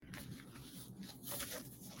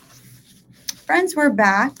friends, we're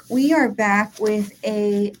back. We are back with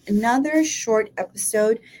another short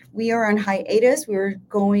episode. We are on hiatus. We're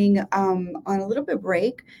going on a little bit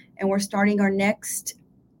break, and we're starting our next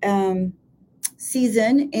um,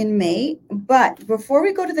 season in May. But before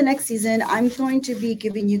we go to the next season, I'm going to be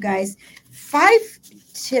giving you guys 5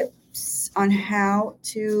 tips on how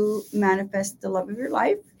to manifest the love of your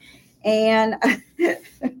life. And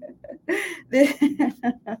this,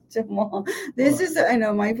 Jamal, this is, I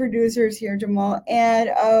know my producer is here, Jamal, and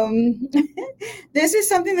this is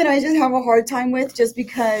something that I just have a hard time with, just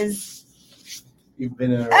because You've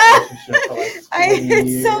been in a relationship for like 20 it's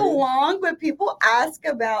years. so long, but people ask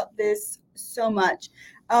about this so much.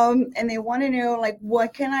 And they want to know, like,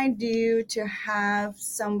 what can I do to have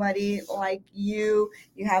somebody like you?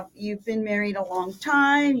 You've been married a long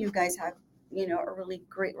time. You guys have, a really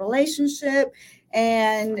great relationship.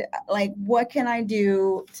 And like, what can I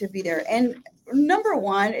do to be there? And number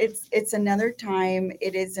one, it's another time.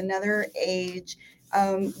 It is another age.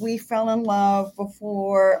 We fell in love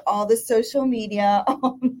before all the social media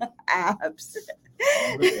apps.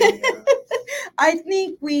 I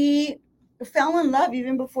think we fell in love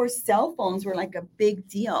even before cell phones were like a big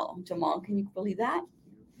deal. Jamal, can you believe that?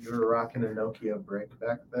 You were rocking a Nokia brick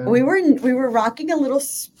back then? We were rocking a little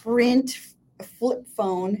Sprint flip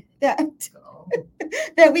phone that Oh.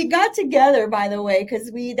 that we got together, by the way,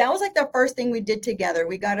 because that was like the first thing we did together.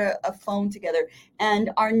 We got a phone together,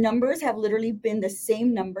 and our numbers have literally been the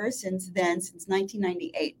same number since then, since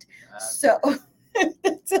 1998. So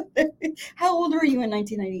how old were you in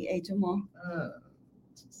 1998, Jamal?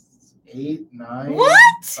 8, 9. What?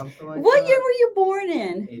 Something like What that. year were you born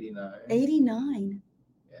in? 89. 89.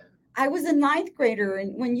 Yeah. I was a ninth grader,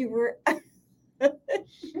 and when you were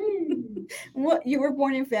what, you were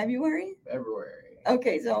born in February? February.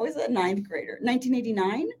 Okay, so I was a ninth grader.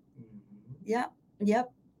 1989? Mm-hmm.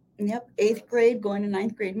 Yep. 8th grade, going to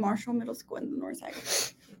ninth grade, Marshall Middle School in the North Side.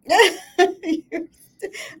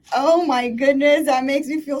 Oh my goodness, that makes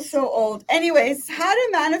me feel so old. Anyways, how to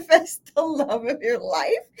manifest the love of your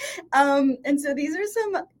life. And so these are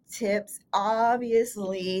some tips.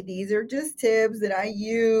 Obviously, these are just tips that I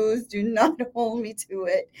use. Do not hold me to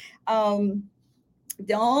it.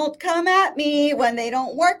 Don't come at me when they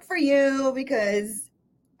don't work for you, because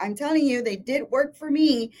I'm telling you, they did work for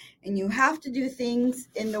me, and you have to do things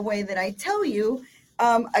in the way that I tell you.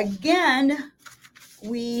 Again,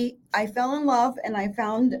 I fell in love and I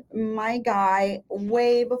found my guy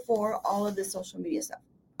way before all of the social media stuff.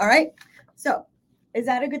 All right. So is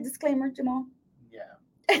that a good disclaimer, Jamal?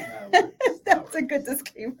 Yeah. That's a good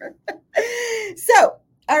disclaimer. So,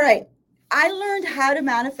 all right. I learned how to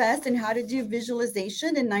manifest and how to do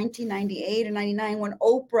visualization in 1998 and 99 when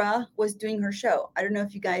Oprah was doing her show. I don't know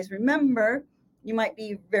if you guys remember. You might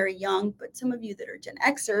be very young, but some of you that are Gen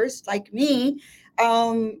Xers like me,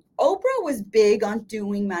 Oprah was big on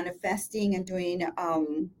doing manifesting and doing,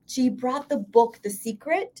 she brought the book, The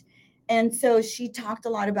Secret. And so she talked a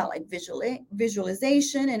lot about like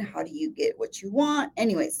visualization and how do you get what you want.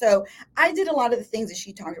 Anyway, so I did a lot of the things that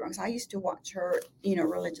she talked about because I used to watch her,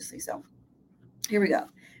 religiously. So here we go.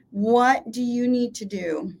 What do you need to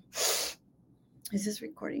do? Is this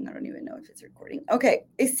recording? I don't even know if it's recording. Okay.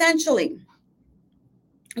 Essentially,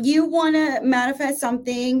 you want to manifest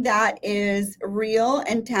something that is real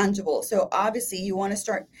and tangible. So obviously you want to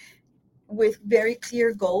start with very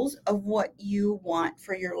clear goals of what you want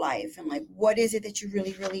for your life and like what is it that you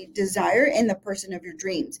really really desire in the person of your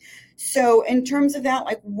dreams. So in terms of that,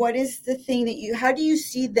 like, what is the thing that how do you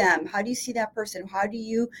see them, how do you see that person, how do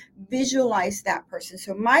you visualize that person?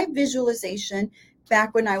 So my visualization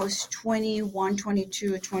back when I was 21,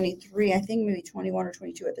 22, 23, I think maybe 21 or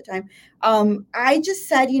 22 at the time, I just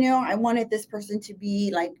said, I wanted this person to be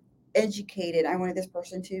like educated. I wanted this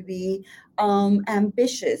person to be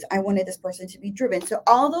ambitious. I wanted this person to be driven. So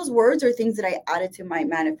all those words are things that I added to my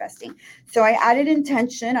manifesting. So I added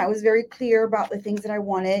intention. I was very clear about the things that I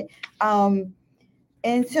wanted.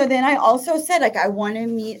 And so then I also said, like, I want to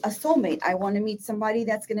meet a soulmate. I want to meet somebody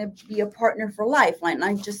that's going to be a partner for life. Like,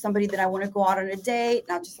 not just somebody that I want to go out on a date,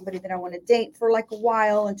 not just somebody that I want to date for like a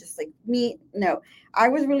while and just like meet. No, I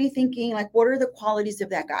was really thinking, like, what are the qualities of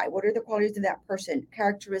that guy? What are the qualities of that person?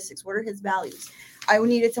 Characteristics? What are his values? I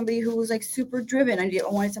needed somebody who was like super driven. I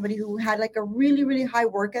wanted somebody who had like a really, really high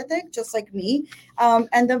work ethic, just like me.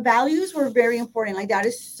 And the values were very important. Like, that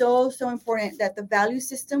is so, so important that the value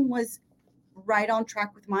system was right on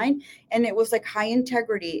track with mine. And it was like high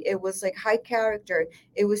integrity. It was like high character.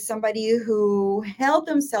 It was somebody who held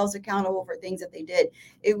themselves accountable for things that they did.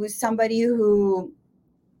 It was somebody who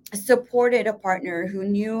supported a partner, who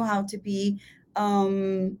knew how to be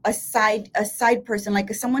a side person,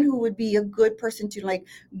 like someone who would be a good person to like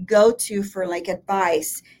go to for like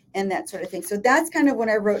advice and that sort of thing. So that's kind of what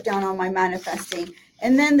I wrote down on my manifesting.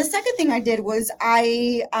 And then the second thing I did was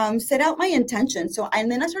I set out my intention.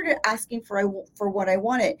 And then I started asking for what I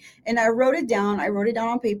wanted, and I wrote it down. I wrote it down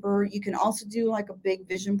on paper. You can also do like a big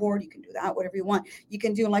vision board. You can do that, whatever you want. You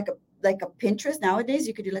can do like a Pinterest nowadays.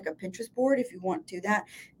 You could do like a Pinterest board if you want to do that.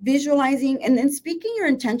 Visualizing and then speaking your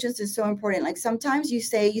intentions is so important. Like sometimes you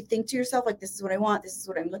think to yourself, like, this is what I want, this is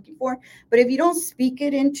what I'm looking for. But if you don't speak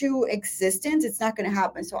it into existence, it's not going to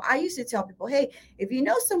happen. So I used to tell people, hey, if you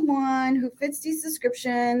know someone who fits these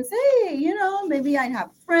descriptions, hey, maybe I'd have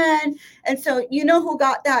a friend. And so who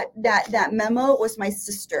got that memo was my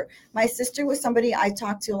sister. My sister was somebody I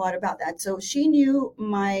talked to a lot about that. So she knew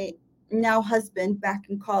my now husband back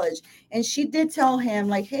in college, and she did tell him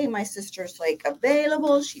like, hey, my sister's like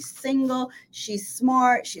available, she's single, she's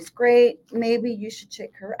smart, she's great, maybe you should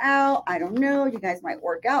check her out, I don't know, you guys might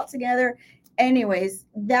work out together. Anyways,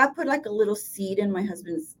 that put like a little seed in my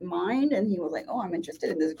husband's mind, and he was like, oh, I'm interested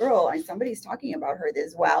in this girl, and somebody's talking about her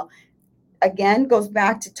as well. Again, goes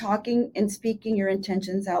back to talking and speaking your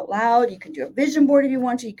intentions out loud. You can do a vision board if you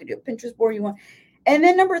want to, you can do a Pinterest board if you want. And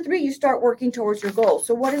then number 3, you start working towards your goal.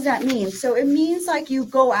 So what does that mean? So it means like you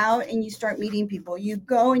go out and you start meeting people. You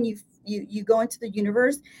go and you go into the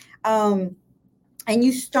universe, and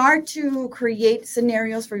you start to create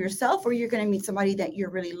scenarios for yourself where you're going to meet somebody that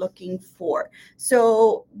you're really looking for.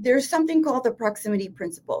 So there's something called the proximity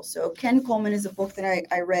principle. So Ken Coleman is a book that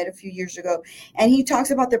I read a few years ago, and he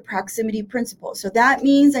talks about the proximity principle. So that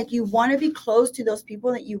means like you want to be close to those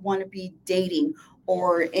people that you want to be dating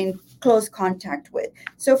or in close contact with.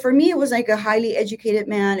 So for me, it was like a highly educated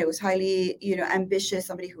man. It was highly, ambitious,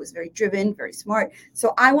 somebody who was very driven, very smart.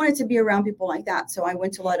 So I wanted to be around people like that. So I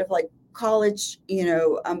went to a lot of like college,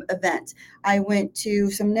 events. I went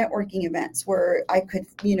to some networking events where I could,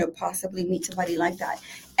 possibly meet somebody like that.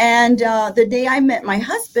 And the day I met my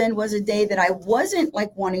husband was a day that I wasn't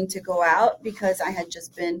like wanting to go out because I had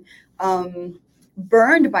just been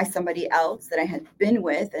burned by somebody else that I had been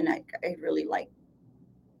with, and I really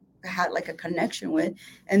had like a connection with,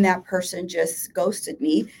 and that person just ghosted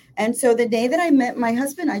me. And so the day that I met my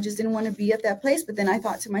husband, I just didn't want to be at that place. But then I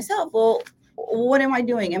thought to myself, well, what am I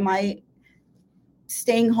doing? Am I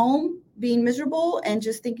staying home being miserable and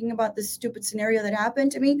just thinking about this stupid scenario that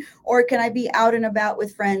happened to me, or can I be out and about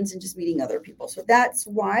with friends and just meeting other people? So that's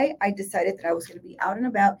why I decided that I was going to be out and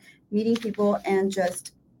about meeting people and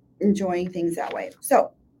just enjoying things that way.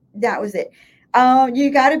 So that was it.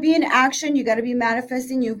 You got to be in action. You got to be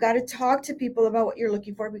manifesting. You've got to talk to people about what you're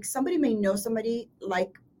looking for, because somebody may know somebody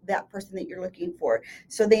like that person that you're looking for.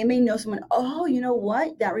 So they may know someone, oh, you know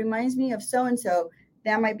what? That reminds me of so-and-so.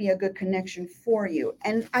 That might be a good connection for you.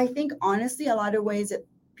 And I think honestly, a lot of ways that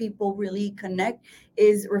people really connect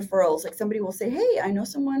is referrals. Like somebody will say, hey, I know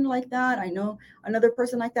someone like that. I know another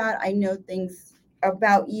person like that. I know things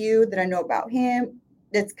about you that I know about him.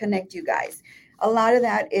 Let's connect you guys. A lot of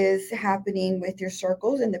that is happening with your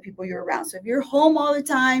circles and the people you're around. So if you're home all the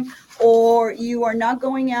time, or you are not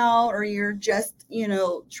going out, or you're just,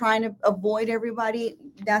 trying to avoid everybody,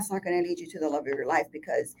 that's not going to lead you to the love of your life,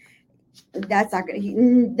 because that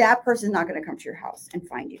person's not going to come to your house and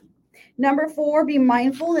find you. Number 4, be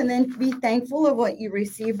mindful and then be thankful of what you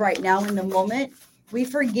receive right now in the moment. We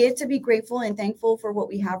forget to be grateful and thankful for what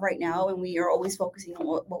we have right now, and we are always focusing on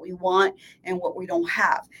what we want and what we don't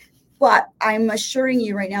have. But I'm assuring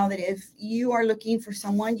you right now that if you are looking for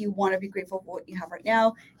someone, you want to be grateful for what you have right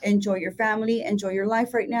now. Enjoy your family, enjoy your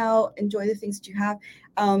life right now, enjoy the things that you have.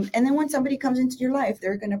 And then when somebody comes into your life,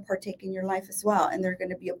 they're going to partake in your life as well, and they're going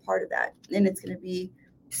to be a part of that. And it's going to be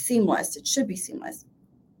seamless. It should be seamless.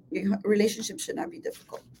 Your relationship should not be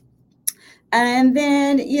difficult. And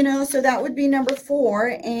then, so that would be number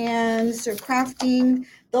 4. And so crafting,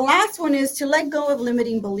 the last one is to let go of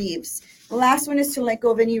limiting beliefs. The last one is to let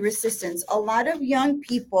go of any resistance. A lot of young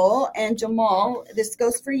people, and Jamal, this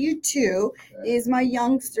goes for you too, is my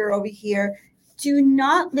youngster over here. Do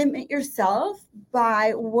not limit yourself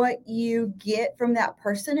by what you get from that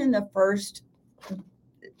person in the first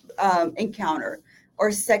encounter or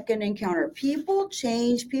second encounter. People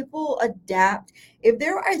change, people adapt. If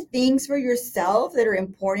there are things for yourself that are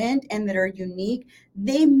important and that are unique,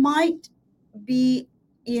 they might be,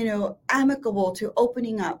 amicable to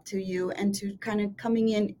opening up to you and to kind of coming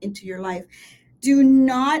into your life. do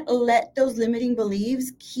not let those limiting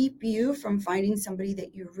beliefs keep you from finding somebody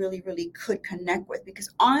that you really, really could connect with. Because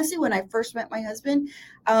honestly, when I first met my husband,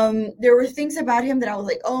 there were things about him that I was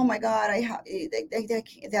like, oh my God,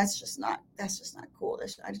 that's just not cool.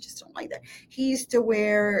 I just don't like that. He used to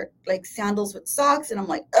wear like sandals with socks, and I'm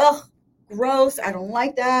like, ugh, gross. I don't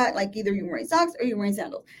like that. Like either you're wearing socks or you're wearing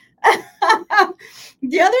sandals.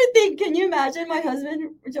 The other thing, can you imagine my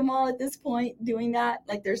husband Jamal at this point doing that?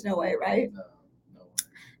 Like, there's no way, right? No, no.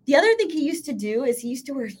 The other thing he used to do is he used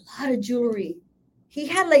to wear a lot of jewelry. He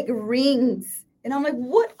had like rings. And I'm like,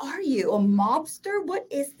 what are you, a mobster? What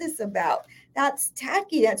is this about? That's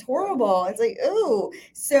tacky. That's horrible. It's like, ooh.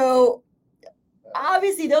 So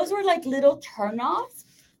obviously those were like little turnoffs,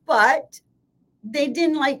 but they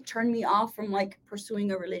didn't like turn me off from like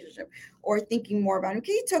pursuing a relationship or thinking more about him.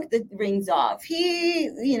 He took the rings off. He,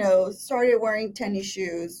 started wearing tennis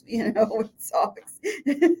shoes, with socks.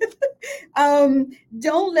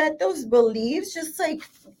 Don't let those beliefs just like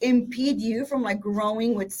impede you from like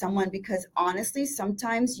growing with someone, because honestly,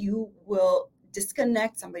 sometimes you will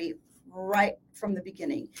disconnect somebody right from the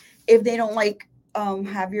beginning if they don't like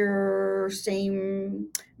have your same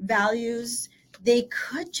values. They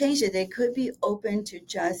could change it. They could be open to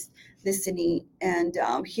just listening and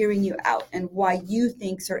hearing you out and why you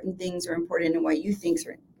think certain things are important and why you think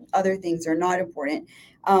certain other things are not important.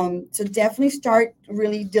 So definitely start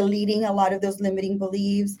really deleting a lot of those limiting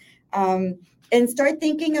beliefs, and start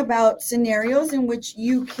thinking about scenarios in which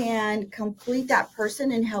you can complete that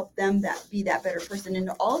person and help them be that better person, and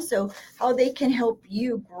also how they can help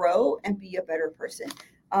you grow and be a better person.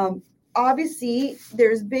 Obviously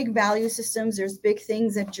there's big value systems, there's big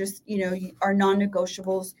things that just are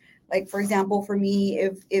non-negotiables. Like for example, for me,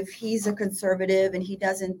 if he's a conservative and he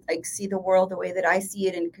doesn't like see the world the way that I see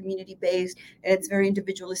it, and community based, and it's very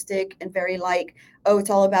individualistic and very like, oh, it's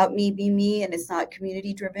all about me, be me, and it's not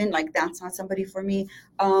community driven, like that's not somebody for me.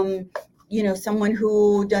 Someone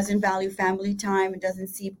who doesn't value family time and doesn't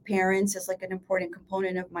see parents as like an important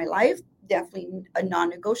component of my life, definitely a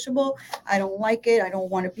non-negotiable. I don't like it. I don't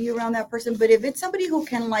want to be around that person. But if it's somebody who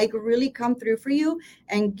can like really come through for you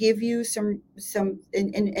and give you some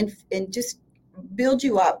and just build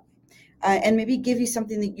you up, and maybe give you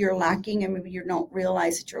something that you're lacking and maybe you don't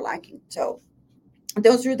realize that you're lacking. So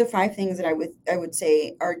those are the 5 things that I would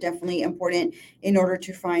say are definitely important in order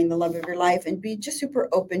to find the love of your life and be just super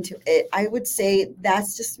open to it. I would say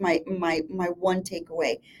that's just my one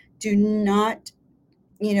takeaway. Do not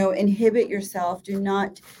inhibit yourself. Do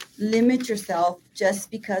not limit yourself just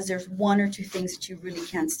because there's 1 or 2 things that you really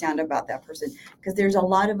can't stand about that person, because there's a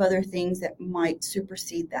lot of other things that might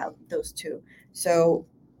supersede those 2. So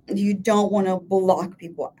you don't want to block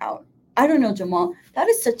people out. I don't know, Jamal. That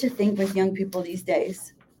is such a thing with young people these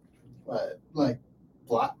days. But like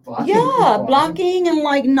blocking Yeah, people blocking and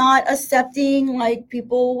like not accepting like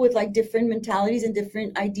people with like different mentalities and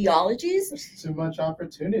different ideologies. There's too much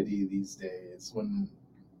opportunity these days. When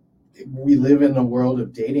we live in a world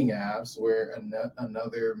of dating apps where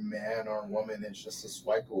another man or woman is just a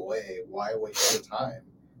swipe away, why waste your time?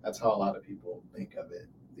 That's how a lot of people think of it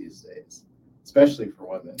these days, especially for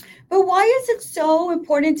women. But why is it so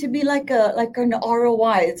important to be like an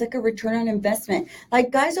ROI? It's like a return on investment. Like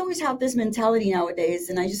guys always have this mentality nowadays,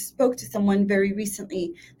 and I just spoke to someone very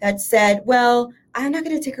recently that said, "Well, I'm not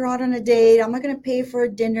going to take her out on a date. I'm not going to pay for a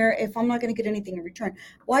dinner if I'm not going to get anything in return."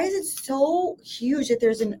 Why is it so huge that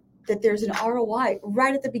there's an ROI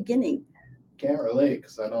right at the beginning? Can't relate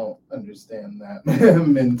because I don't understand that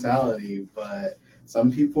mentality, but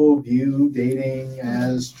some people view dating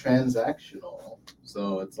as transactional.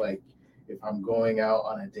 So it's like if I'm going out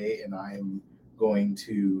on a date and I'm going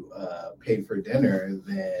to pay for dinner,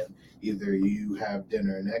 then either you have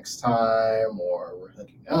dinner next time, or we're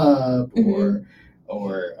hooking up, Mhm.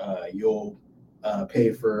 or you'll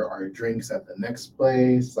pay for our drinks at the next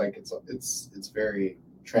place. Like it's very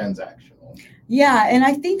transactional. Yeah, and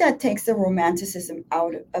I think that takes the romanticism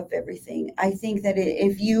out of everything. I think that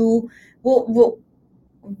if you well,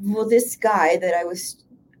 this guy that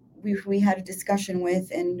we had a discussion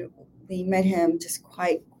with, and we met him just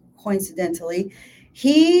quite coincidentally.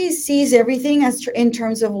 He sees everything as in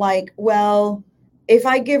terms of like, well, if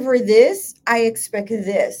I give her this, I expect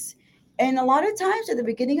this. And a lot of times at the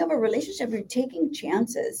beginning of a relationship, you're taking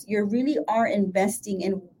chances. You really are investing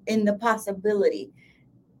in the possibility,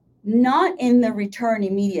 not in the return,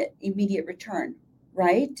 immediate return,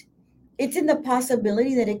 right? It's in the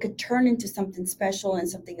possibility that it could turn into something special and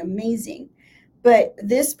something amazing. But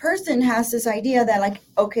this person has this idea that like,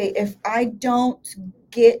 okay, if I don't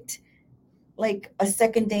get like a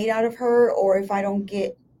second date out of her, or if I don't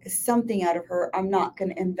get something out of her, I'm not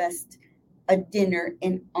going to invest a dinner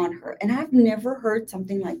on her. And I've never heard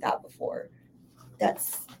something like that before.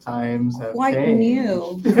 That's times have quite changed.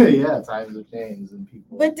 new. Yeah, times have changed and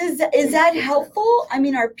people. But is that helpful? I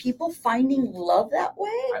mean, are people finding love that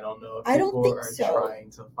way? I don't know if I don't people think are so.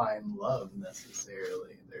 trying to find love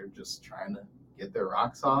necessarily. They're just trying to get their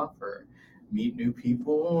rocks off or meet new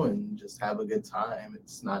people and just have a good time.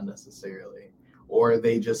 It's not necessarily, or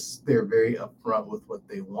they're very upfront with what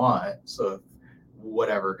they want. So if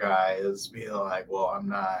whatever guy is being like, well, I'm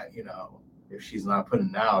not, if she's not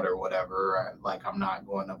putting out or whatever, like I'm not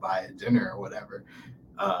going to buy a dinner or whatever.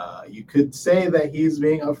 You could say that he's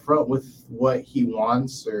being upfront with what he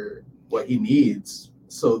wants or what he needs.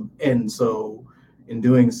 So in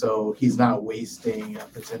doing so, he's not wasting a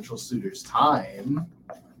potential suitor's time.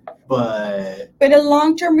 But a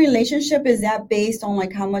long-term relationship, is that based on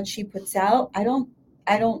like how much she puts out? I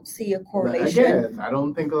don't see a correlation. Again, I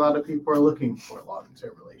don't think a lot of people are looking for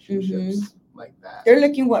long-term relationships like that. They're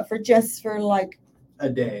looking for like a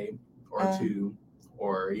day or two,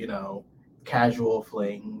 or casual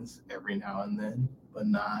flings every now and then, but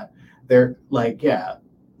not. They're like, yeah,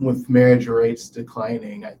 with marriage rates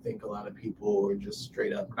declining, I think a lot of people are just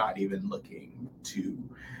straight up not even looking to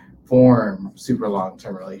form super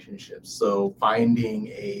long-term relationships. So finding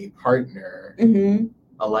a partner,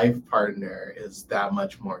 a life partner, is that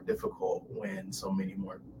much more difficult when so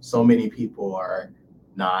many people are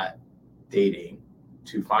not dating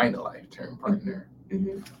to find a life-term partner.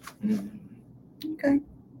 Okay.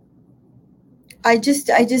 I just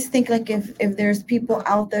think like if there's people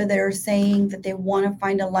out there that are saying that they want to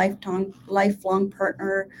find a lifelong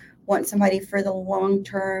partner, want somebody for the long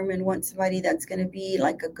term, and want somebody that's going to be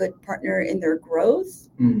like a good partner in their growth,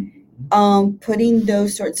 putting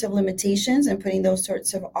those sorts of limitations and putting those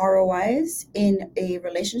sorts of ROIs in a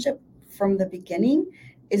relationship from the beginning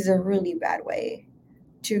is a really bad way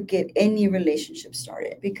to get any relationship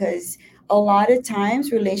started, because a lot of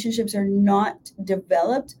times relationships are not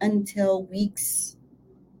developed until weeks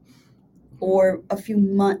or a few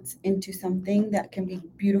months into something that can be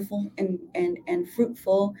beautiful and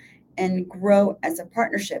fruitful and grow as a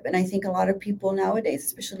partnership. And I think a lot of people nowadays,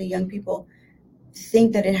 especially young people,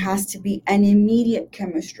 think that it has to be an immediate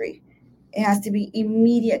chemistry. It has to be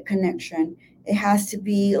immediate connection. It has to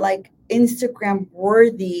be like Instagram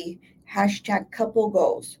worthy #couple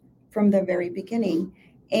goals from the very beginning.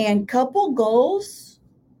 And couple goals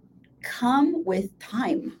come with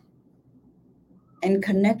time and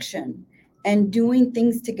connection and doing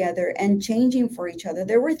things together and changing for each other.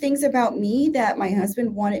 There were things about me that my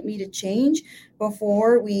husband wanted me to change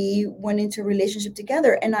before we went into a relationship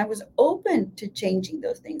together. And I was open to changing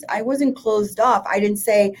those things. I wasn't closed off. I didn't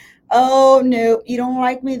say, oh, no, you don't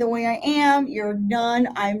like me the way I am. You're done.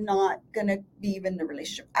 I'm not going to be in the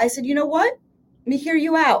relationship. I said, you know what? Let me hear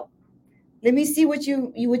you out. Let me see what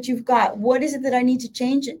you've got. What is it that I need to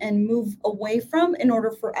change and move away from in order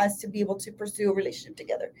for us to be able to pursue a relationship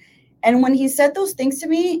together? And when he said those things to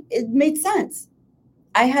me, it made sense.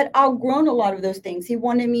 I had outgrown a lot of those things. He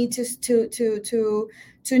wanted me to.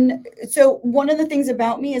 So one of the things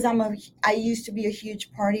about me is I used to be a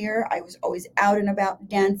huge partier. I was always out and about,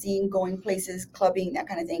 dancing, going places, clubbing, that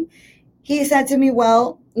kind of thing. He said to me,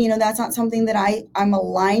 well, that's not something that I'm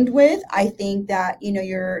aligned with. I think that,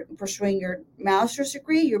 you're pursuing your master's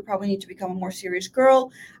degree. You probably need to become a more serious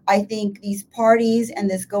girl. I think these parties and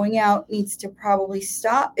this going out needs to probably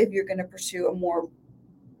stop if you're going to pursue a more,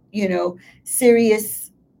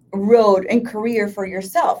 serious road and career for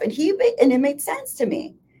yourself. And it made sense to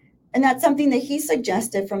me. And that's something that he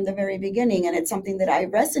suggested from the very beginning. And it's something that I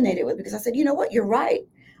resonated with, because I said, you know what, you're right.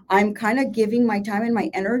 I'm kind of giving my time and my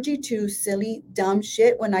energy to silly, dumb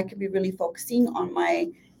shit when I could be really focusing on my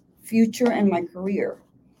future and my career.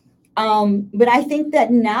 But I think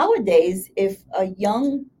that nowadays, if a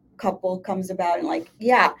young couple comes about and like,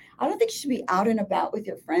 yeah, I don't think you should be out and about with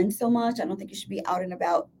your friends so much. I don't think you should be out and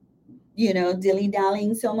about,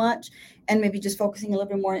 dilly-dallying so much, and maybe just focusing a little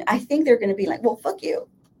bit more. I think they're going to be like, well, fuck you.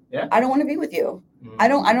 Yeah. I don't want to be with you. I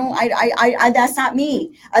that's not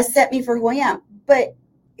me. Accept me for who I am. But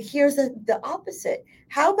here's the opposite.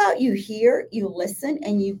 How about you hear, you listen,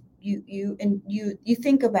 and you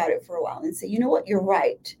think about it for a while and say, you know what, you're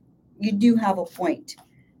right. You do have a point.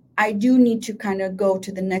 I do need to kind of go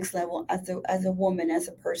to the next level as a woman, as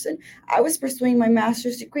a person. I was pursuing my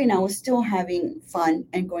master's degree and I was still having fun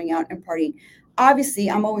and going out and partying. Obviously,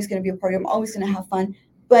 I'm always going to be a party. I'm always going to have fun.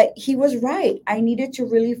 But he was right. I needed to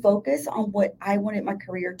really focus on what I wanted my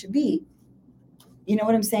career to be. You know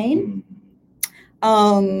what I'm saying?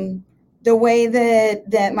 The way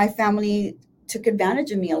that my family took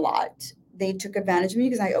advantage of me a lot. They took advantage of me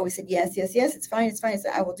because I always said, yes, it's fine.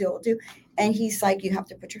 I will do. And he's like, you have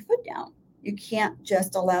to put your foot down. You can't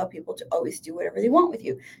just allow people to always do whatever they want with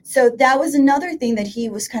you. So that was another thing that he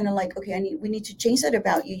was kind of like, okay, we need to change that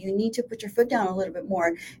about you. You need to put your foot down a little bit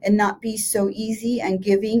more and not be so easy and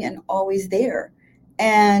giving and always there.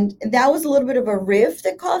 And that was a little bit of a rift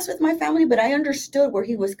that caused with my family, but I understood where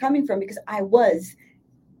he was coming from because I was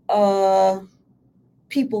a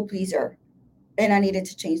people pleaser and I needed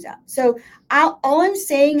to change that. So all I'm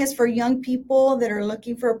saying is for young people that are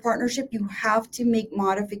looking for a partnership, you have to make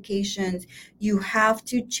modifications. You have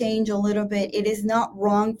to change a little bit. It is not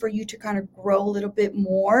wrong for you to kind of grow a little bit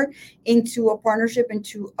more into a partnership,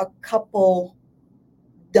 into a couple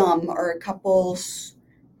or a couple's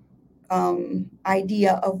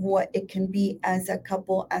idea of what it can be as a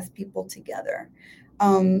couple, as people together.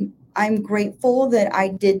 I'm grateful that I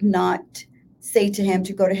did not say to him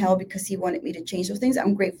to go to hell because he wanted me to change those things.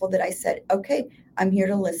 I'm grateful that I said, okay, I'm here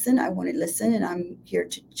to listen. I want to listen and I'm here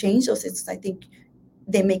to change those things. I think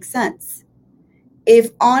they make sense.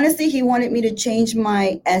 If honestly he wanted me to change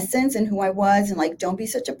my essence and who I was and like, don't be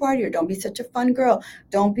such a partier, don't be such a fun girl,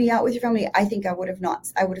 don't be out with your family, I think I would have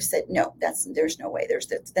said, no, there's no way,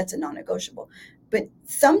 that's a non-negotiable. But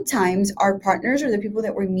sometimes our partners or the people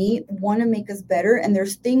that we meet want to make us better. And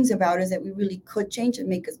there's things about us that we really could change and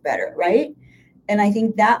make us better. Right. And I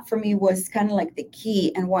think that for me was kind of like the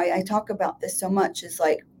key. And why I talk about this so much is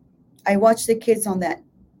like, I watched the kids on that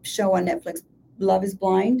show on Netflix, Love is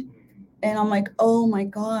Blind. And I'm like, oh my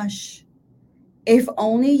gosh, if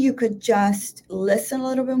only you could just listen a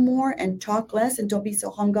little bit more and talk less and don't be so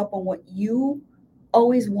hung up on what you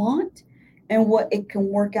always want and what it can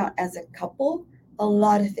work out as a couple, a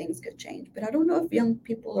lot of things could change. But I don't know if young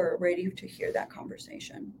people are ready to hear that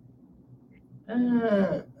conversation.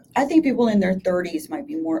 I think people in their 30s might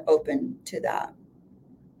be more open to that.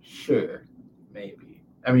 Sure, maybe.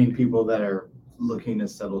 I mean, people that are looking to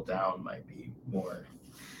settle down might be more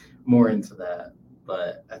into that.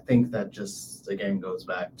 But I think that just again goes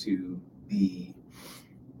back to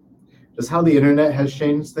just how the internet has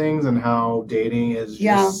changed things and how dating is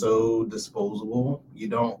just so disposable. You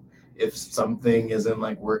don't, if something isn't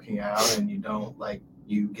like working out and you don't like,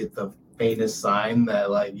 you get the faintest sign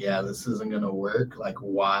that like, yeah, this isn't gonna work, like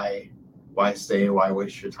why stay, why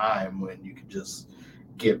waste your time when you could just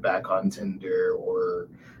get back on Tinder or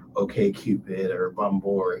OkCupid or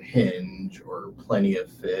Bumble or Hinge or Plenty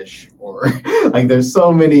of Fish or like there's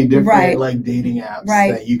so many different like dating apps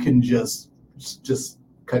that you can just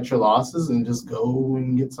cut your losses and just go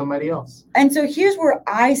and get somebody else. And so here's where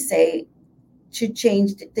I say to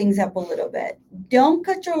change things up a little bit. Don't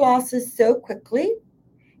cut your losses so quickly.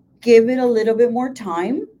 Give it a little bit more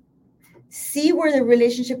time. See where the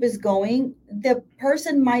relationship is going. The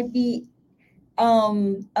person might be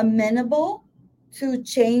amenable to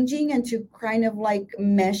changing and to kind of like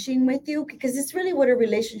meshing with you, because it's really what a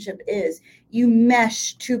relationship is. You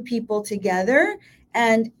mesh two people together,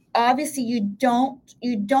 and obviously you don't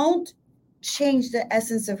change the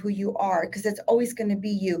essence of who you are, because it's always going to be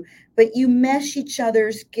you, but you mesh each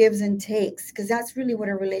other's gives and takes, because that's really what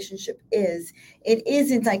a relationship is. It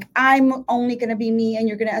isn't like I'm only going to be me and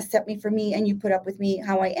you're going to accept me for me and you put up with me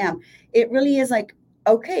how I am. It really is like,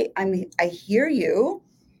 okay, I hear you.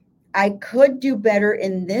 I could do better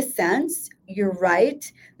in this sense. You're right.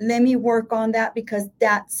 Let me work on that, because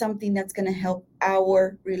that's something that's going to help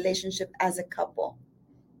our relationship as a couple.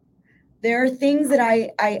 There are things that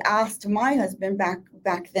I asked my husband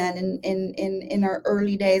back then in our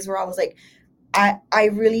early days, where I was like, I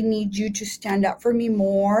really need you to stand up for me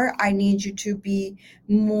more. I need you to be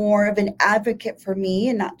more of an advocate for me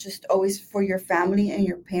and not just always for your family and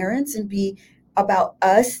your parents, and be about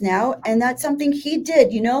us now. And that's something he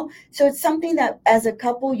did, so it's something that as a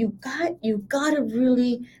couple you got to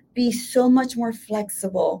really be so much more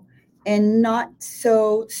flexible and not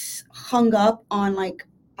so hung up on like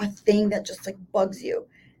a thing that just like bugs you.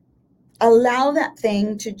 Allow that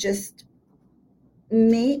thing to just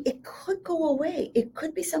it could go away. It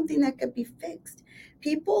could be something that could be fixed.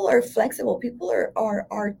 People are flexible. People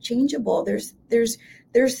are changeable. There's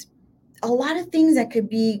a lot of things that could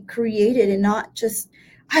be created, and not just,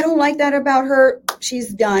 I don't like that about her,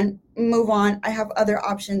 she's done, move on, I have other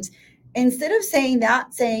options. Instead of saying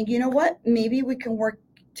that, saying, you know what, maybe we can work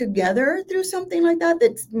together through something like that.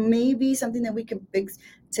 That's maybe something that we can fix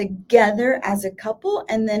together as a couple,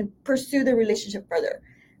 and then pursue the relationship further.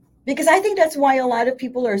 Because I think that's why a lot of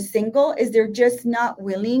people are single, is they're just not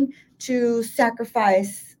willing to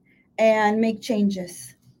sacrifice and make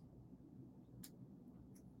changes.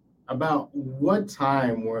 About what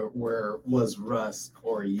time was Rusk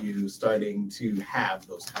or you starting to have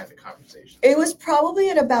those kind of conversations? It was probably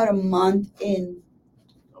at about a month in.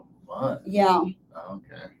 A month. Yeah.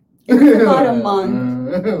 Okay. It was about a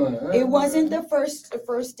month. It wasn't the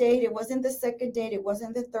first date. It wasn't the second date. It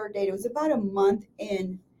wasn't the third date. It was about a month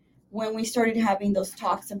in when we started having those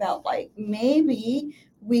talks about like maybe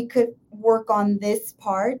we could work on this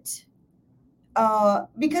part.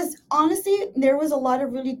 Because honestly, there was a lot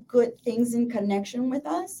of really good things in connection with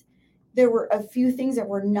us. There were a few things that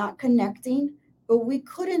were not connecting, but we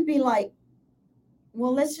couldn't be like,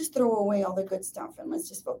 well, let's just throw away all the good stuff and let's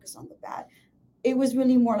just focus on the bad. It was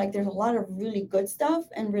really more like there's a lot of really good stuff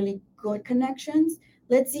and really good connections.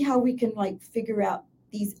 Let's see how we can like figure out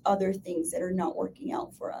these other things that are not working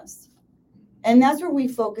out for us. And that's where we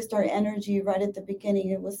focused our energy right at the beginning.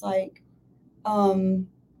 It was like, I'm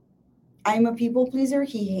a people pleaser.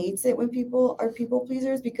 He hates it when people are people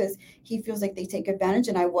pleasers because he feels like they take advantage.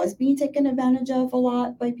 And I was being taken advantage of a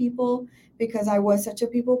lot by people because I was such a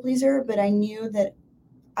people pleaser. But I knew that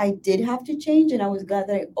I did have to change. And I was glad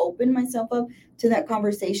that I opened myself up to that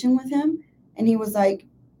conversation with him. And he was like,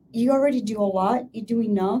 you already do a lot. You do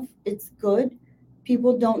enough. It's good.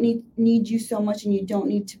 People don't need you so much, and you don't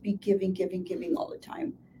need to be giving all the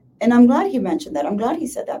time. And I'm glad he mentioned that. I'm glad he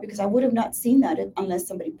said that because I would have not seen that unless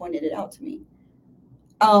somebody pointed it out to me.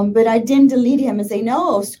 But I didn't delete him and say,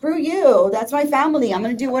 no, screw you. That's my family. I'm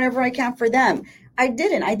going to do whatever I can for them. I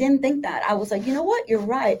didn't think that. I was like, you know what? You're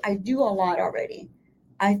right. I do a lot already.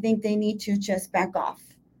 I think they need to just back off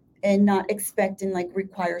and not expect and like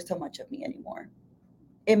require so much of me anymore.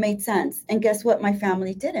 It made sense. And guess what? My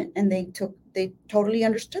family didn't. And they totally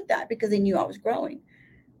understood that because they knew I was growing.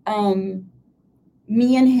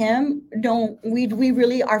 Me and him we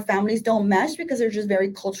really, our families don't mesh because they're just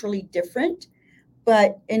very culturally different.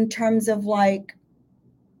 But in terms of like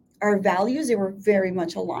our values, they were very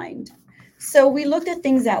much aligned. So we looked at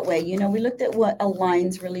things that way. We looked at what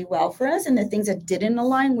aligns really well for us, and the things that didn't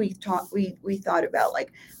align, we thought about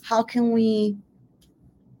like, how can we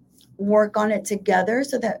work on it together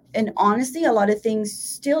so that, and honestly, a lot of things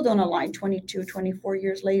still don't align 22, 24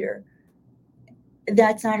 years later.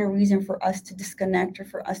 That's not a reason for us to disconnect or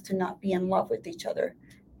for us to not be in love with each other.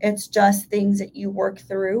 It's just things that you work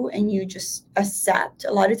through and you just accept.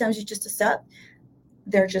 A lot of times you just accept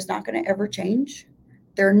they're just not going to ever change.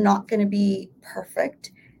 They're not going to be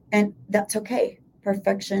perfect. And that's okay.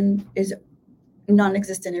 Perfection is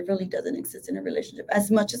non-existent. It really doesn't exist in a relationship.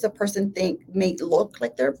 As much as a person may look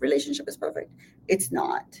like their relationship is perfect, it's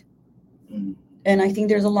not. Mm. And I think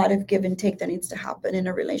there's a lot of give and take that needs to happen in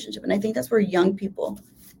a relationship. And I think that's where young people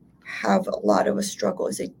have a lot of a struggle,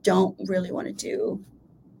 is they don't really want to do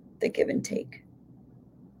the give and take.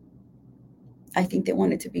 I think they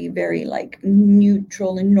want it to be very like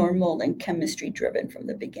neutral and normal and chemistry driven from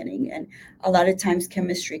the beginning. And a lot of times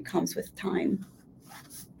chemistry comes with time.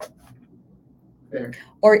 Fair.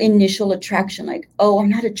 Or initial attraction, like, oh, I'm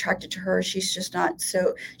not attracted to her. She's not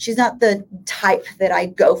the type that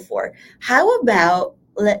I'd go for. How about,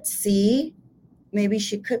 let's see, maybe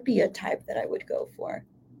she could be a type that I would go for.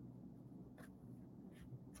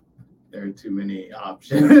 There are too many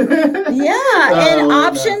options. Yeah, and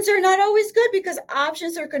options are not always good because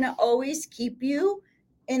options are going to always keep you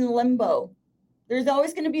in limbo. There's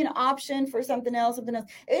always going to be an option for something else.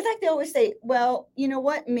 It's like they always say, well, you know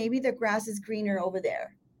what? Maybe the grass is greener over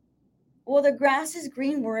there. Well, the grass is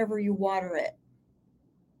green wherever you water it.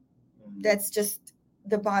 That's just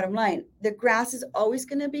the bottom line. The grass is always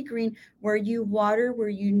going to be green where you water, where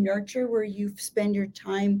you nurture, where you spend your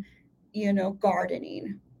time,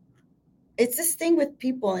 gardening. It's this thing with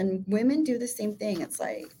people, and women do the same thing. It's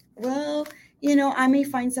like, well, I may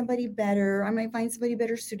find somebody better. I might find somebody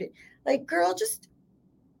better suited. Like, girl, just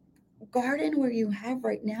garden where you have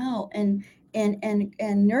right now and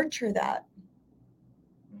nurture that.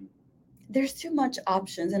 There's too much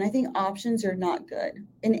options, and I think options are not good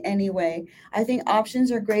in any way. I think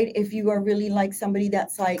options are great if you are really like somebody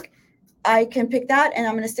that's like, I can pick that and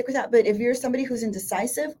I'm going to stick with that. But if you're somebody who's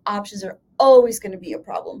indecisive, options are always going to be a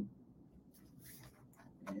problem.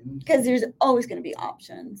 Because there's always going to be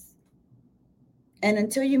options. And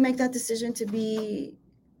until you make that decision to be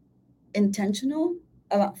intentional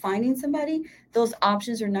about finding somebody, those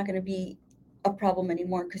options are not going to be a problem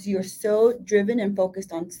anymore because you're so driven and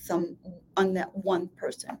focused on that one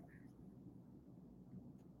person.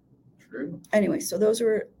 True. Anyway, so those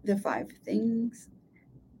were the 5 things.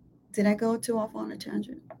 Did I go too off on a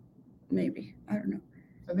tangent? Maybe. I don't know.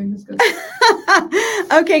 I think it's good.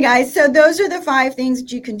 Okay, guys. So those are the 5 things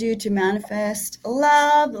that you can do to manifest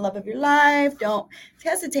love, the love of your life. Don't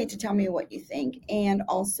hesitate to tell me what you think, and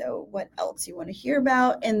also what else you want to hear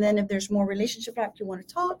about. And then if there's more relationship stuff you want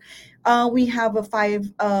to talk, we have a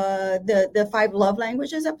 5 the 5 love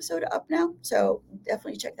languages episode up now. So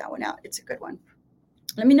definitely check that one out. It's a good one.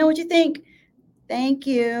 Let me know what you think. Thank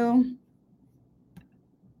you.